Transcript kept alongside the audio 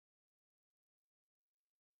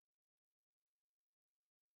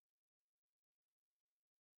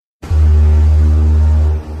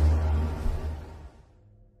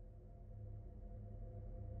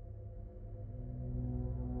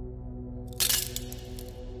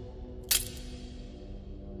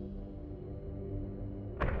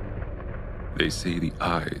They say the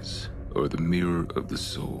eyes are the mirror of the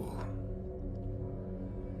soul.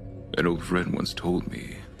 An old friend once told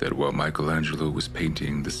me that while Michelangelo was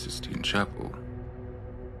painting the Sistine Chapel,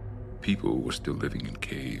 people were still living in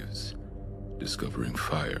caves, discovering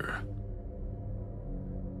fire.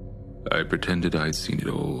 I pretended I'd seen it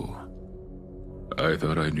all. I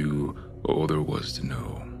thought I knew all there was to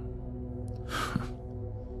know.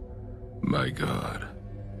 My God,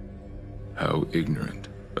 how ignorant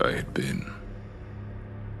I had been.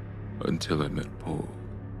 Until I met Paul.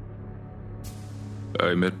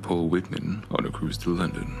 I met Paul Whitman on a cruise to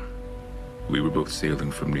London. We were both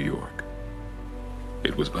sailing from New York.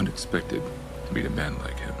 It was unexpected to meet a man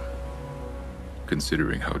like him,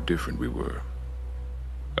 considering how different we were.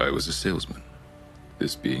 I was a salesman,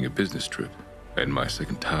 this being a business trip and my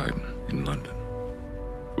second time in London.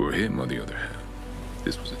 For him, on the other hand,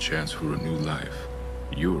 this was a chance for a new life.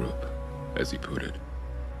 Europe, as he put it,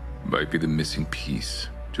 might be the missing piece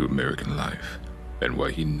to American life, and why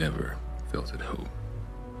he never felt at home.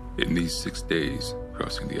 In these 6 days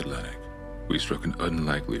crossing the Atlantic, we struck an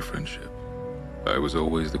unlikely friendship. I was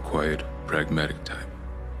always the quiet, pragmatic type.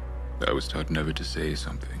 I was taught never to say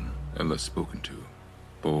something unless spoken to.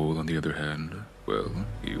 Paul, on the other hand, well,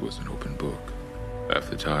 he was an open book.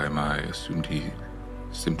 After time, I assumed he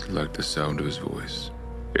simply liked the sound of his voice.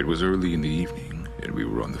 It was early in the evening, and we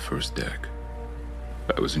were on the first deck.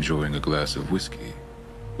 I was enjoying a glass of whiskey,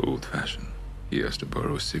 old-fashioned. He asked to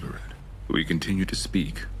borrow a cigarette. We continued to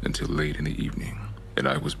speak until late in the evening, and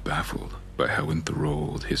I was baffled by how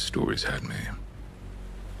enthralled his stories had me.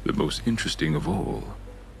 The most interesting of all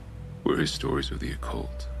were his stories of the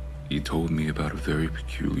occult. He told me about a very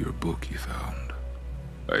peculiar book he found.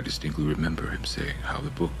 I distinctly remember him saying how the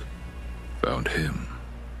book found him.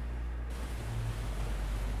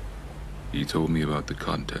 He told me about the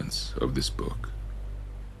contents of this book,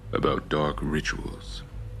 about dark rituals,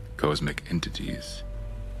 cosmic entities,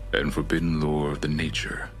 and forbidden lore of the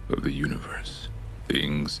nature of the universe.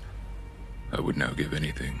 Things I would now give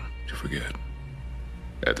anything to forget.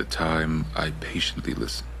 At the time, I patiently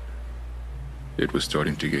listened. It was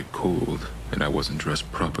starting to get cold, and I wasn't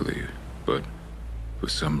dressed properly, but for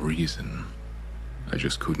some reason, I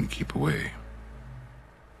just couldn't keep away.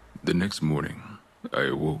 The next morning, I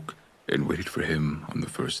awoke and waited for him on the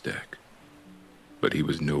first deck, but he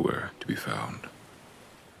was nowhere to be found.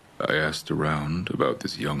 I asked around about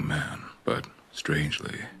this young man, but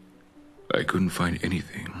strangely, I couldn't find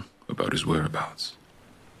anything about his whereabouts.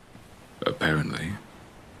 Apparently,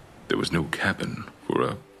 there was no cabin for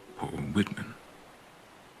a Paul Whitman.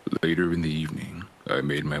 Later in the evening, I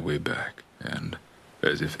made my way back and,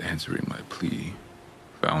 as if answering my plea,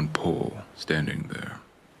 found Paul standing there.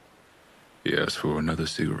 He asked for another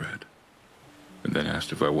cigarette, and then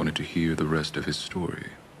asked if I wanted to hear the rest of his story.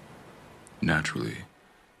 Naturally,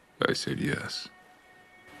 I said yes.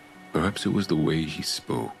 Perhaps it was the way he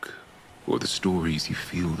spoke, or the stories he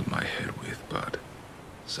filled my head with, but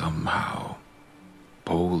somehow,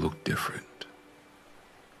 Paul looked different.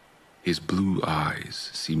 His blue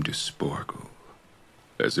eyes seemed to sparkle,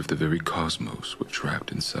 as if the very cosmos were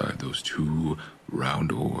trapped inside those two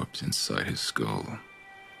round orbs inside his skull.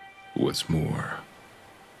 What's more,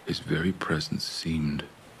 his very presence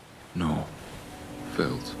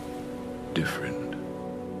felt different.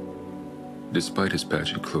 Despite his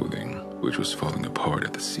patchy clothing, which was falling apart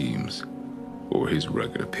at the seams, or his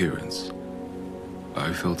rugged appearance,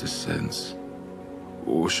 I felt a sense,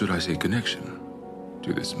 or should I say connection,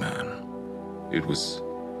 to this man. It was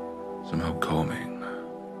somehow calming,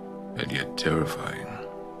 and yet terrifying.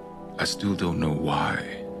 I still don't know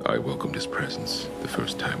why I welcomed his presence the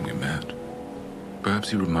first time we met. Perhaps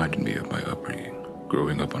he reminded me of my upbringing,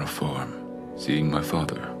 growing up on a farm, seeing my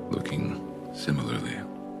father looking similarly,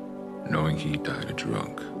 knowing he died a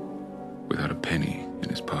drunk, without a penny in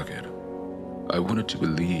his pocket. I wanted to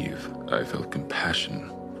believe I felt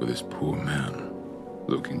compassion for this poor man.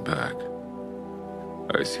 Looking back,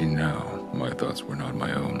 I see now my thoughts were not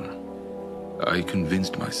my own. I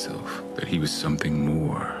convinced myself that he was something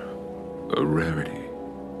more, a rarity,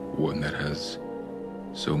 one that has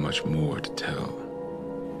so much more to tell.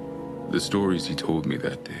 The stories he told me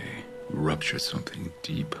that day ruptured something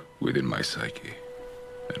deep within my psyche,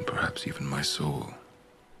 and perhaps even my soul.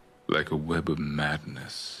 Like a web of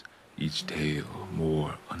madness, each tale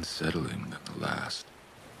more unsettling than the last,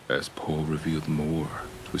 as Paul revealed more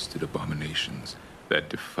twisted abominations that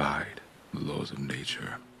defied the laws of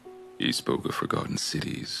nature. He spoke of forgotten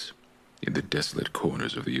cities in the desolate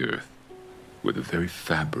corners of the earth, where the very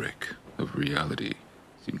fabric of reality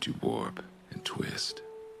seemed to warp and twist.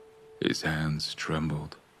 His hands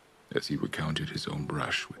trembled as he recounted his own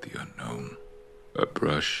brush with the unknown. A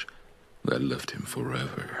brush that left him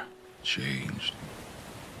forever changed.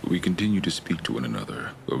 We continued to speak to one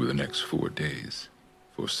another over the next 4 days.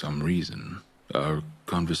 For some reason, our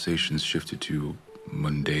conversations shifted to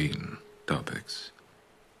mundane topics.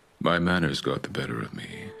 My manners got the better of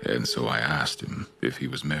me, and so I asked him if he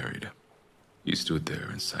was married. He stood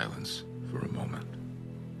there in silence for a moment.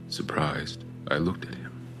 Surprised, I looked at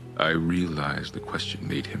him. I realized the question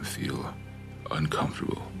made him feel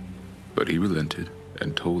uncomfortable, but he relented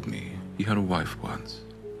and told me he had a wife once,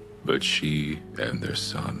 but she and their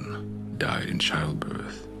son died in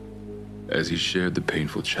childbirth. As he shared the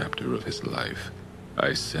painful chapter of his life,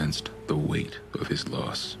 I sensed the weight of his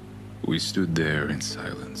loss. We stood there in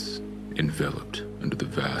silence, enveloped under the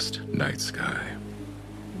vast night sky.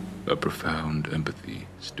 A profound empathy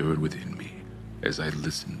stirred within me as I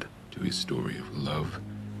listened to his story of love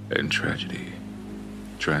and tragedy,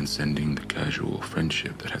 transcending the casual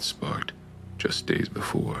friendship that had sparked just days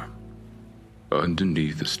before.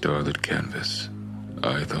 Underneath the starlit canvas,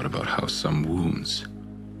 I thought about how some wounds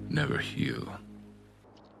never heal.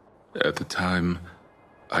 At the time,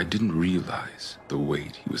 I didn't realize the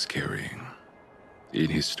weight he was carrying. In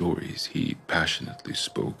his stories, he passionately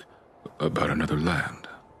spoke about another land,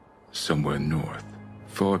 somewhere north,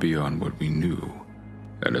 far beyond what we knew.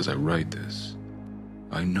 And as I write this,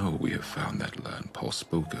 I know we have found that land Paul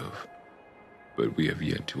spoke of, but we have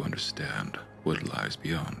yet to understand what lies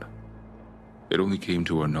beyond. It only came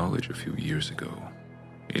to our knowledge a few years ago,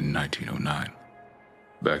 in 1909.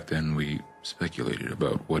 Back then, we speculated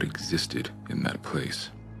about what existed in that place.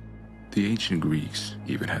 The ancient Greeks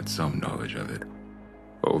even had some knowledge of it.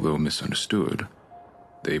 Although misunderstood,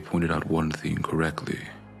 they pointed out one thing correctly,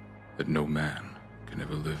 that no man can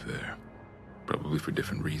ever live there. Probably for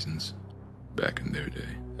different reasons, back in their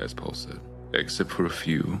day, as Paul said. Except for a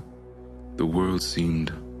few, the world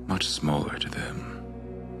seemed much smaller to them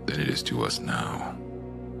than it is to us now.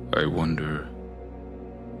 I wonder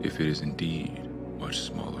if it is indeed much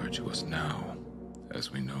smaller to us now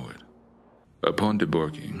as we know it. Upon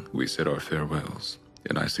debarking, we said our farewells,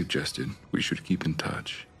 and I suggested we should keep in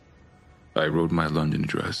touch. I wrote my London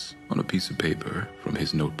address on a piece of paper from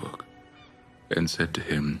his notebook, and said to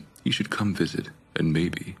him he should come visit and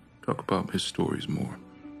maybe talk about his stories more.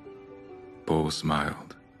 Paul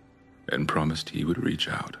smiled and promised he would reach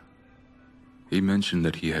out. He mentioned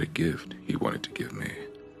that he had a gift he wanted to give me,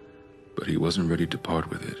 but he wasn't ready to part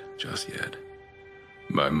with it just yet.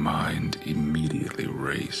 My mind immediately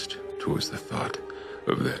raced towards the thought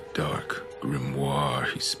of that dark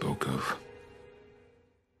grimoire he spoke of.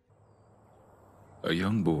 A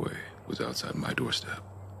young boy was outside my doorstep.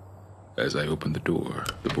 As I opened the door,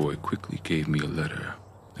 the boy quickly gave me a letter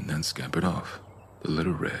and then scampered off. The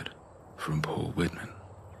letter read, "From Paul Whitman."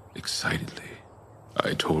 Excitedly,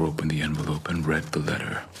 I tore open the envelope and read the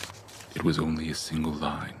letter. It was only a single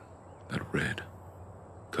line that read,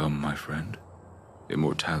 "Come, my friend,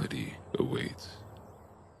 immortality awaits."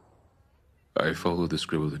 I followed the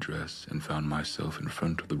scribbled address and found myself in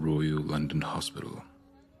front of the Royal London Hospital.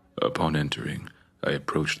 Upon entering, I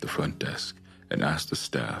approached the front desk and asked the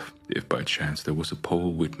staff if by chance there was a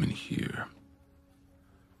Paul Whitman here.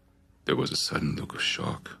 There was a sudden look of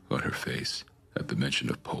shock on her face at the mention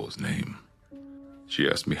of Paul's name. She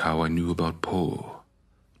asked me how I knew about Paul,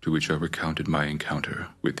 to which I recounted my encounter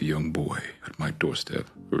with the young boy at my doorstep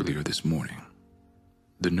earlier this morning.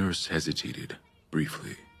 The nurse hesitated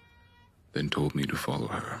briefly, then told me to follow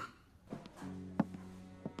her.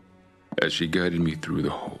 As she guided me through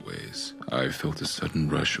the hallways, I felt a sudden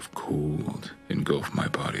rush of cold engulf my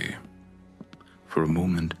body. For a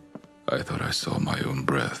moment, I thought I saw my own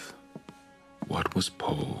breath. What was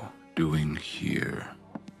Paul doing here?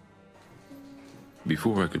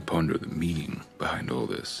 Before I could ponder the meaning behind all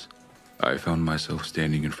this, I found myself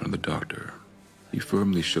standing in front of the doctor. He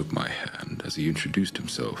firmly shook my hand as he introduced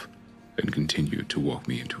himself and continued to walk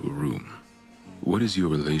me into a room. "What is your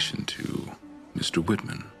relation to Mr.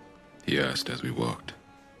 Whitman?" he asked as we walked.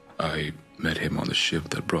 "I met him on the ship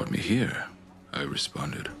that brought me here," I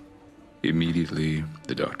responded. Immediately,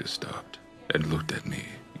 the doctor stopped and looked at me,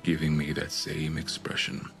 giving me that same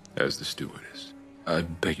expression as the stewardess. "I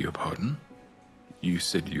beg your pardon? You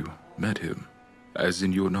said you met him, as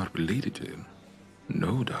in you're not related to him."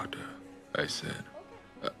 "No, doctor," I said.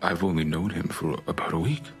 "I've only known him for about a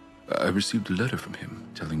week. I received a letter from him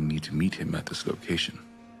telling me to meet him at this location.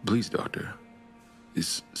 Please, doctor,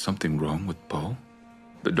 is something wrong with Paul?"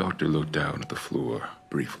 The doctor looked down at the floor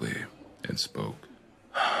briefly and spoke.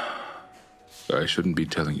 "I shouldn't be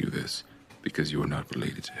telling you this because you are not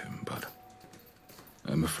related to him, but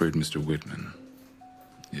I'm afraid Mr. Whitman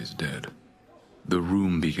is dead." The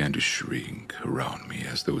room began to shrink around me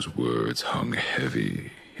as those words hung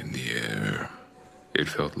heavy in the air. It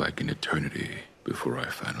felt like an eternity before I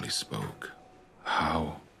finally spoke.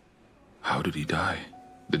 How did he die?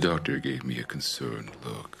 The doctor gave me a concerned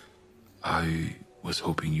look. I was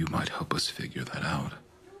hoping you might help us figure that out.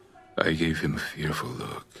 I gave him a fearful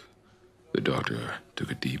look. The doctor took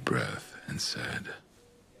a deep breath and said,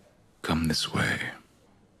 "Come this way."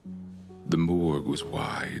 The morgue was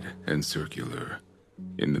wide and circular.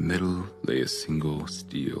 In the middle lay a single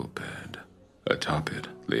steel bed. Atop it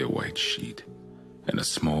lay a white sheet, and a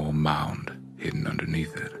small mound hidden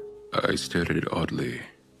underneath it. I stared at it oddly.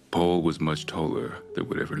 Paul was much taller than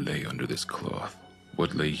whatever lay under this cloth.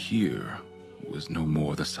 What lay here was no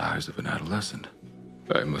more the size of an adolescent.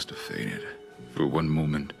 I must have fainted. For one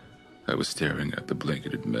moment, I was staring at the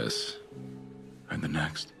blanketed mess, and the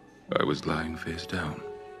next, I was lying face down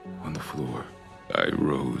on the floor. I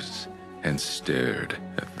rose and stared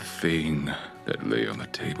at the thing that lay on the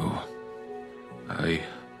table. I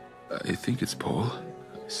think it's Paul,"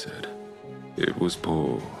 I said. It was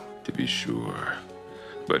Paul, to be sure,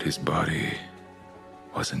 but his body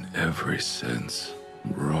was in every sense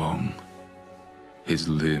wrong. His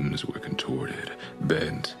limbs were contorted,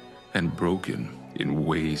 bent, and broken in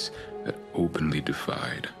ways that openly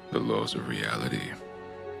defied the laws of reality.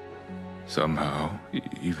 Somehow,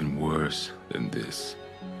 even worse than this,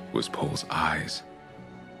 was Paul's eyes,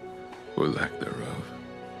 or lack thereof.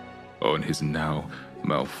 On his now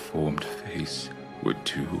malformed face were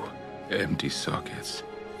two empty sockets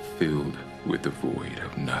filled with the void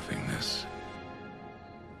of nothingness.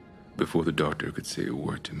 Before the doctor could say a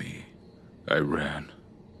word to me, I ran,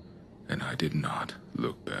 and I did not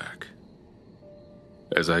look back.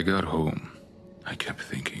 As I got home, I kept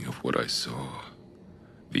thinking of what I saw.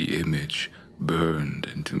 The image burned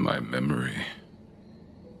into my memory.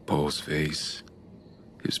 Paul's face,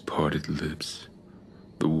 his parted lips,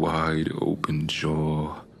 the wide open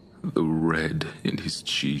jaw, the red in his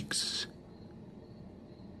cheeks.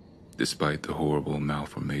 Despite the horrible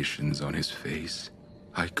malformations on his face,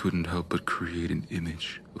 I couldn't help but create an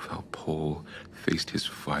image of how Paul faced his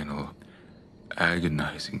final,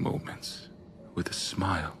 agonizing moments with a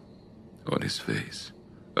smile on his face.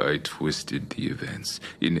 I twisted the events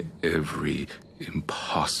in every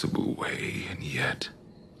impossible way, and yet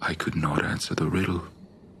I could not answer the riddle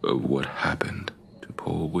of what happened to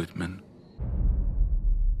Paul Whitman.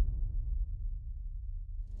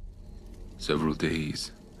 Several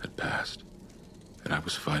days had passed, and I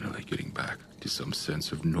was finally getting back to some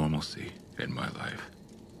sense of normalcy in my life.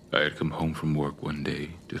 I had come home from work one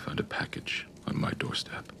day to find a package on my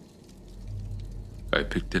doorstep. I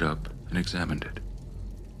picked it up and examined it.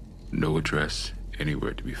 No address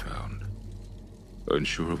anywhere to be found.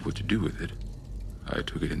 Unsure of what to do with it, I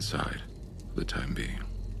took it inside for the time being.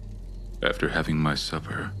 After having my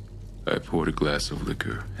supper, I poured a glass of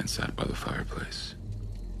liquor and sat by the fireplace.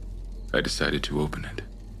 I decided to open it.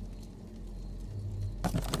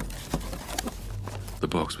 The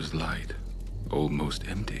box was light, almost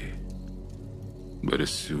empty. But as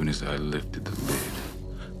soon as I lifted the lid,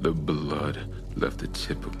 the blood left the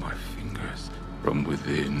tip of my fingers. From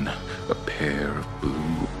within, a pair of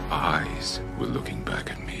blue eyes were looking back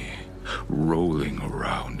at me, rolling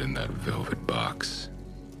around in that velvet box.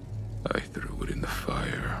 I threw it in the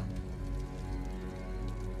fire.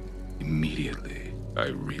 Immediately, I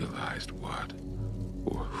realized what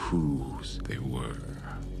or whose they were.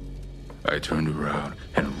 I turned around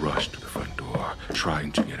and rushed to the front door,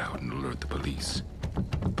 trying to get out and alert the police.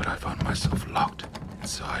 But I found myself locked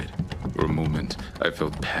inside. For a moment, I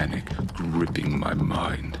felt panic gripping my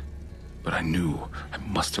mind. But I knew I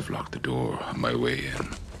must have locked the door on my way in,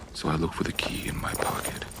 so I looked for the key in my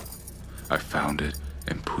pocket. I found it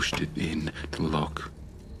and pushed it in to lock,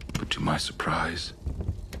 but to my surprise,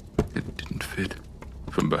 it didn't fit.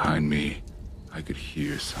 From behind me, I could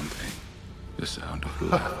hear something, the sound of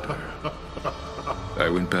laughter. I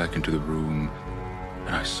went back into the room,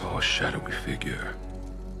 and I saw a shadowy figure.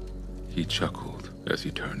 He chuckled as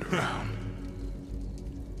he turned around.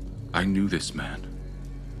 I knew this man.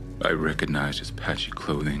 I recognized his patchy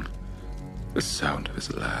clothing, the sound of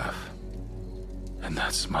his laugh, and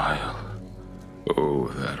that smile. Oh,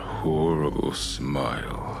 that horrible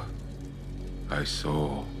smile. I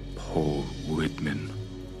saw Paul Whitman.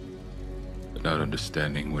 Not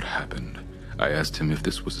understanding what happened, I asked him if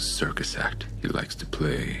this was a circus act he likes to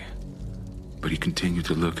play. But he continued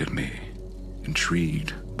to look at me,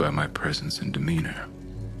 intrigued by my presence and demeanor.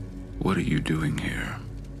 "What are you doing here?"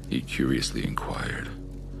 he curiously inquired.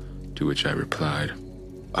 To which I replied,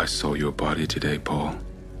 "I saw your body today, Paul.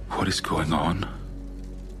 What is going on?"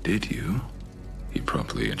 "Did you?" he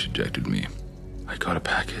promptly interjected me. I got a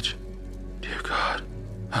package. Dear God,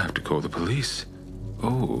 I have to call the police.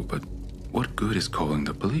 Oh, but what good is calling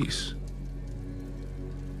the police?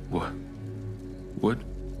 What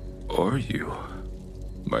are you?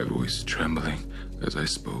 My voice trembling as I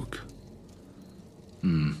spoke.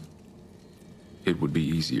 It would be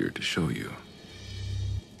easier to show you.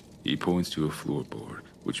 He points to a floorboard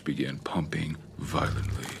which began pumping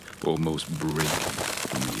violently, almost breaking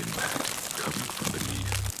from the impact coming from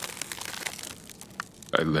beneath.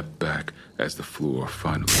 I leapt back as the floor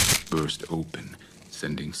finally burst open,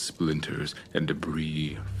 sending splinters and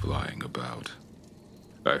debris flying about.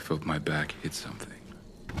 I felt my back hit something.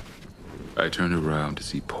 I turned around to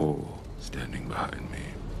see Paul standing behind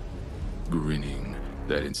me, grinning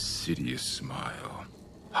that insidious smile,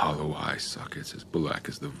 hollow eye sockets as black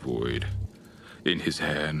as the void. In his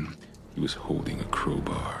hand, he was holding a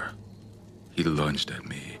crowbar. He lunged at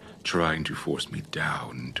me, trying to force me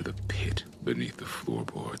down into the pit beneath the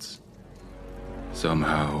floorboards.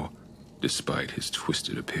 Somehow, despite his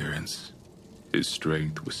twisted appearance, his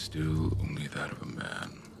strength was still only that of a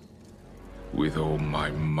man. With all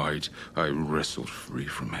my might, I wrestled free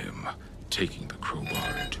from him, taking the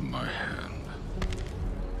crowbar into my hand.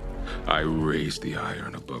 I raised the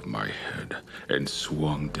iron above my head and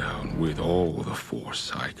swung down with all the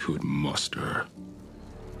force I could muster.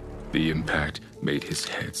 The impact made his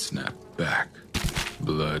head snap back,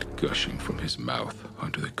 blood gushing from his mouth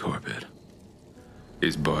onto the carpet.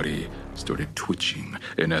 His body started twitching,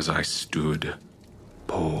 and as I stood,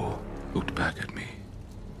 Paul looked back at me,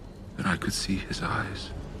 and I could see his eyes,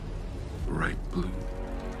 bright blue,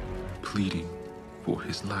 pleading for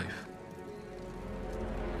his life.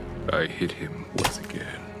 I hit him once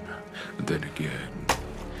again, then again.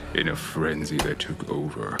 In a frenzy that took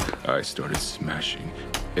over, I started smashing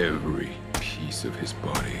every piece of his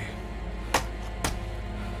body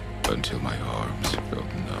until my arms felt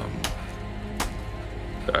numb.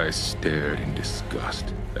 I stared in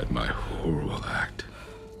disgust at my horrible act.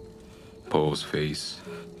 Paul's face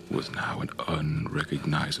was now an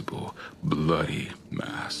unrecognizable, bloody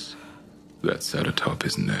mass that sat atop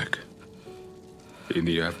his neck. In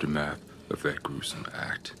the aftermath of that gruesome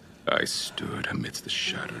act, I stood amidst the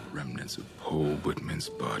shattered remnants of Paul Whitman's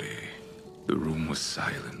body. The room was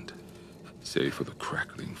silent, save for the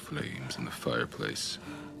crackling flames in the fireplace.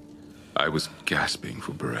 I was gasping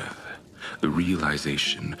for breath, the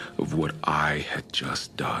realization of what I had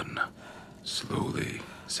just done slowly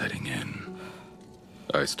setting in.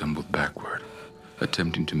 I stumbled backward,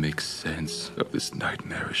 attempting to make sense of this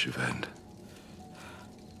nightmarish event.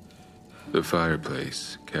 The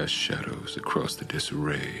fireplace cast shadows across the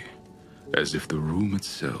disarray, as if the room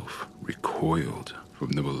itself recoiled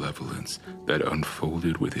from the malevolence that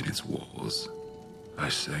unfolded within its walls. I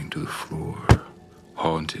sank to the floor,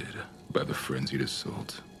 haunted by the frenzied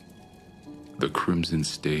assault. The crimson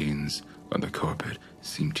stains on the carpet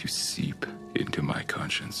seemed to seep into my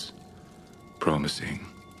conscience, promising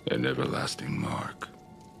an everlasting mark.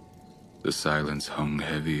 The silence hung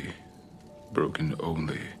heavy, broken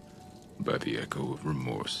only by the echo of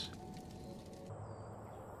remorse.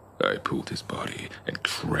 I pulled his body and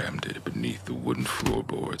crammed it beneath the wooden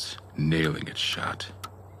floorboards, nailing it shut,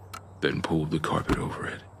 then pulled the carpet over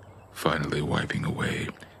it, finally wiping away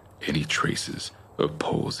any traces of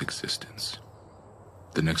Paul's existence.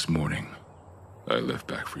 The next morning, I left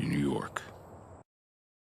back for New York.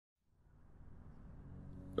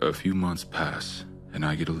 A few months pass, and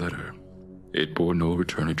I get a letter. It bore no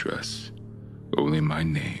return address, only my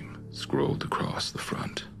name scrolled across the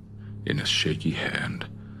front in a shaky hand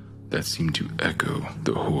that seemed to echo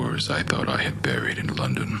the horrors I thought I had buried in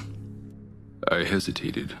London. I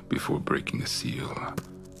hesitated before breaking the seal,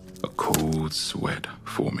 a cold sweat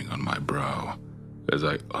forming on my brow as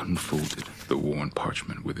I unfolded the worn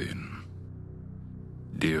parchment within.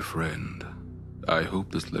 Dear friend, I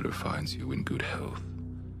hope this letter finds you in good health.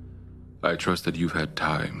 I trust that you've had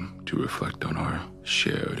time to reflect on our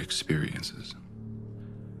shared experiences.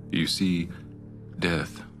 You see,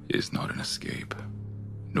 death is not an escape,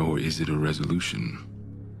 nor is it a resolution.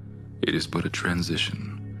 It is but a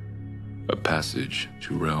transition, a passage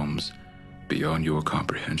to realms beyond your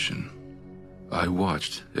comprehension. I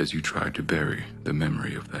watched as you tried to bury the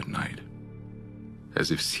memory of that night,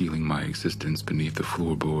 as if sealing my existence beneath the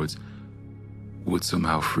floorboards would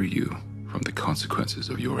somehow free you from the consequences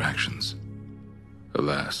of your actions.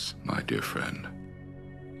 Alas, my dear friend,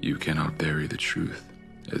 you cannot bury the truth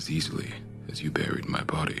as easily as you buried my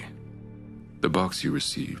body. The box you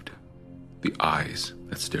received, the eyes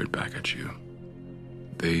that stared back at you,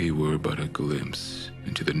 they were but a glimpse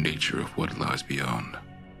into the nature of what lies beyond.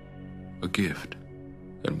 A gift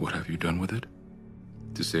And what have you done with it?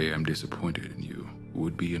 To say I'm disappointed in you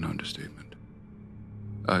would be an understatement.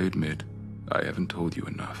 I admit, I haven't told you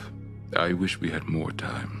enough. I wish we had more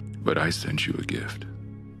time, but I sent you a gift.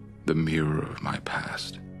 The mirror of my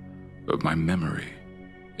past, of my memory,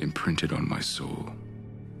 imprinted on my soul.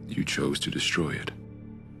 You chose to destroy it.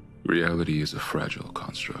 Reality is a fragile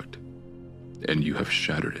construct, and you have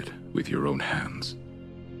shattered it with your own hands.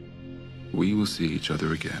 We will see each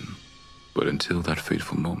other again, but until that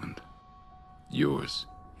fateful moment, yours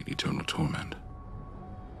in eternal torment,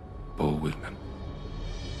 Paul Whitman.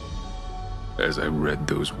 As I read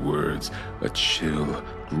those words, a chill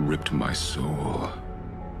gripped my soul.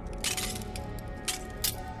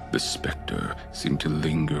 The specter seemed to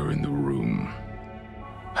linger in the room.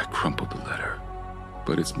 I crumpled the letter,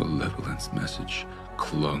 but its malevolence message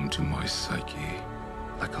clung to my psyche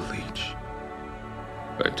like a leech.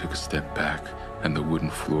 I took a step back, and the wooden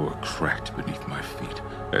floor cracked beneath my feet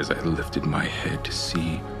as I lifted my head to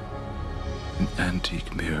see an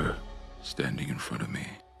antique mirror standing in front of me,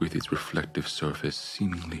 with its reflective surface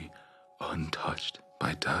seemingly untouched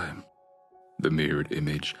by time. The mirrored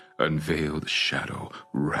image unveiled a shadow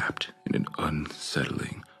wrapped in an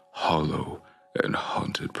unsettling, hollow, and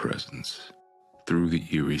haunted presence. Through the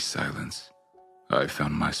eerie silence, I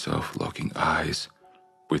found myself locking eyes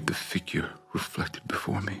with the figure reflected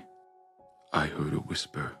before me. I heard a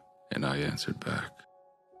whisper, and I answered back.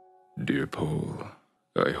 Dear Paul,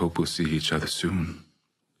 I hope we'll see each other soon.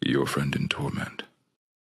 Your friend in torment,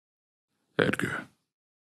 Edgar.